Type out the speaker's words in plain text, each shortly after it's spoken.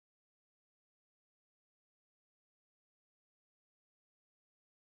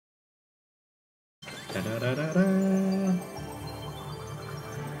Da da da da.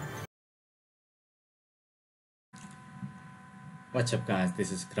 What's up guys,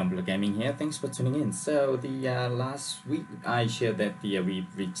 this is Crumbler Gaming here. Thanks for tuning in. So the last week I shared that we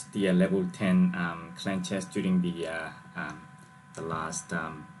reached the level 10 clan chest during the last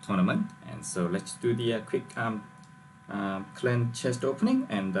tournament, and so let's do the quick clan chest opening,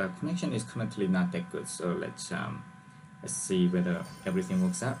 and the connection is currently not that good, so let's see whether everything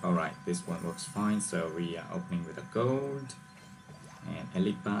works out. Alright, this one works fine. So we are opening with a gold and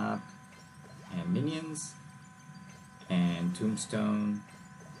elite barb and minions and tombstone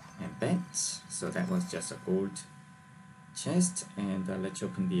and bats. So that was just a gold chest, and let's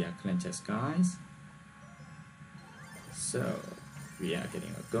open the clan chest, guys. So we are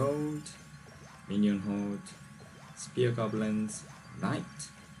getting a gold, minion horde, spear goblins, knight,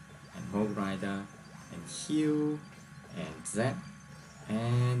 and hog rider, and heal, and zap,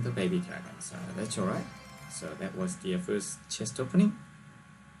 and the baby dragon. So that's alright. So that was the first chest opening.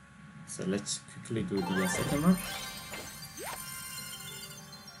 So let's quickly do the second one.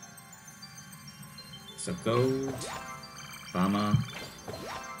 So gold, Bama,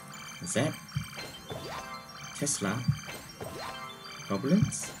 Zap, Tesla,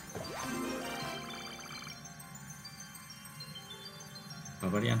 goblins,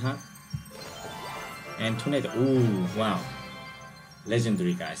 Barbarian Hut, and Tornado. Ooh, wow.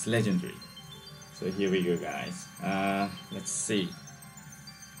 Legendary, guys, legendary. So here we go, guys. Let's see.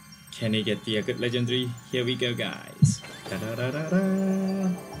 Can we get the good legendary? Here we go, guys. Da da da da da.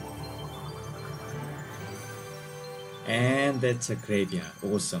 And that's a graveyard.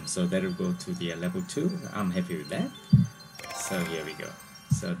 Awesome. So that'll go to the level 2. I'm happy with that. So here we go.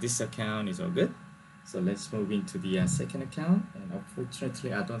 So this account is all good. So let's move into the second account. And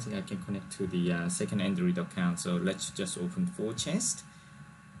unfortunately, I don't think I can connect to the second Android account. So let's just open 4 chests.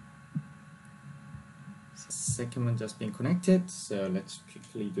 So second one just been connected. So let's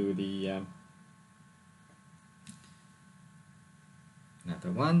quickly do the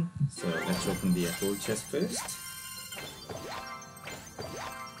another one. So let's open the gold chest first.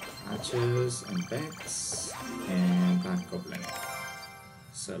 Archers and bats and dark goblin.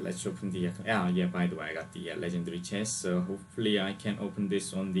 So let's open the yeah, by the way, I got the legendary chest, so hopefully I can open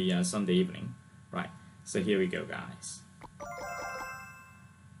this on the Sunday evening. Right, so here we go, guys.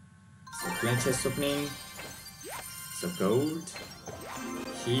 So clan chest opening. So gold,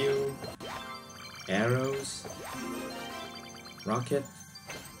 heal, arrows, rocket,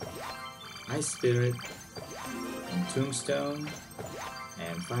 ice spirit, and tombstone,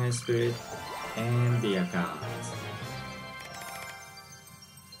 and fire spirit, and the cards.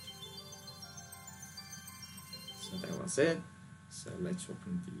 So that was it. So let's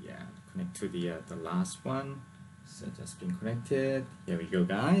open the connect to the last one. So just been connected. Here we go,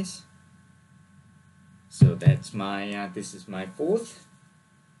 guys. So that's my this is my 4th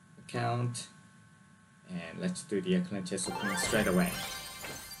account, and let's do the clan chest opening straight away.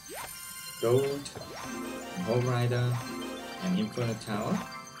 Gold, hog rider, and Inferno Tower,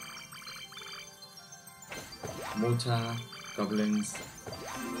 mortar, goblins,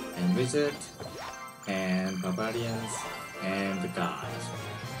 and wizard, and barbarians, and the guards.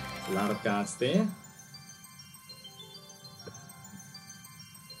 A lot of guards there.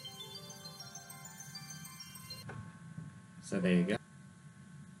 So there you go.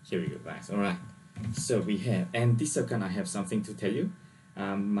 Here we go, guys. Alright. So we have, and this account I have something to tell you.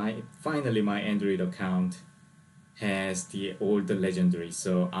 Finally my Android account has all the legendaries,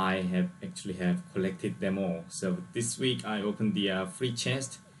 so I actually have collected them all. So this week I opened the free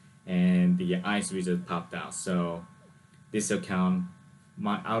chest, and the ice wizard popped out. So this account,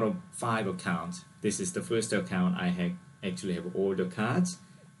 out of 5 accounts, this is the first account I actually have all the cards,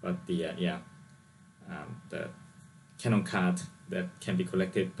 but the cannon card that can be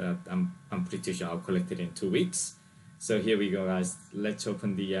collected, I'm pretty sure I'll collect it in 2 weeks. So here we go, guys. Let's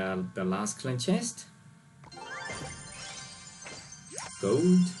open the last clan chest.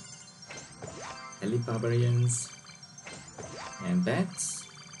 Gold, elite barbarians, and bats,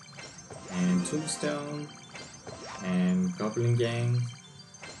 and tombstone, and goblin gang,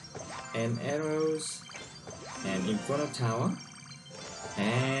 and arrows, and inferno tower,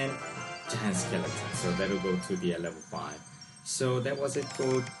 and giant skeleton. So that'll go to the level 5. So that was it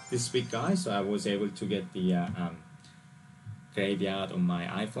for this week, guys. So I was able to get the graveyard on my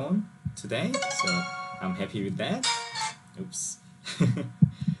iPhone today, so I'm happy with that. Oops.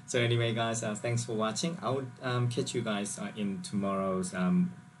 So anyway, guys, thanks for watching. I will catch you guys in tomorrow's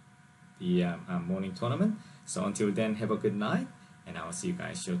morning tournament. So until then, have a good night, and I will see you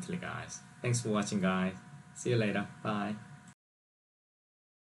guys shortly, guys. Thanks for watching, guys. See you later. Bye.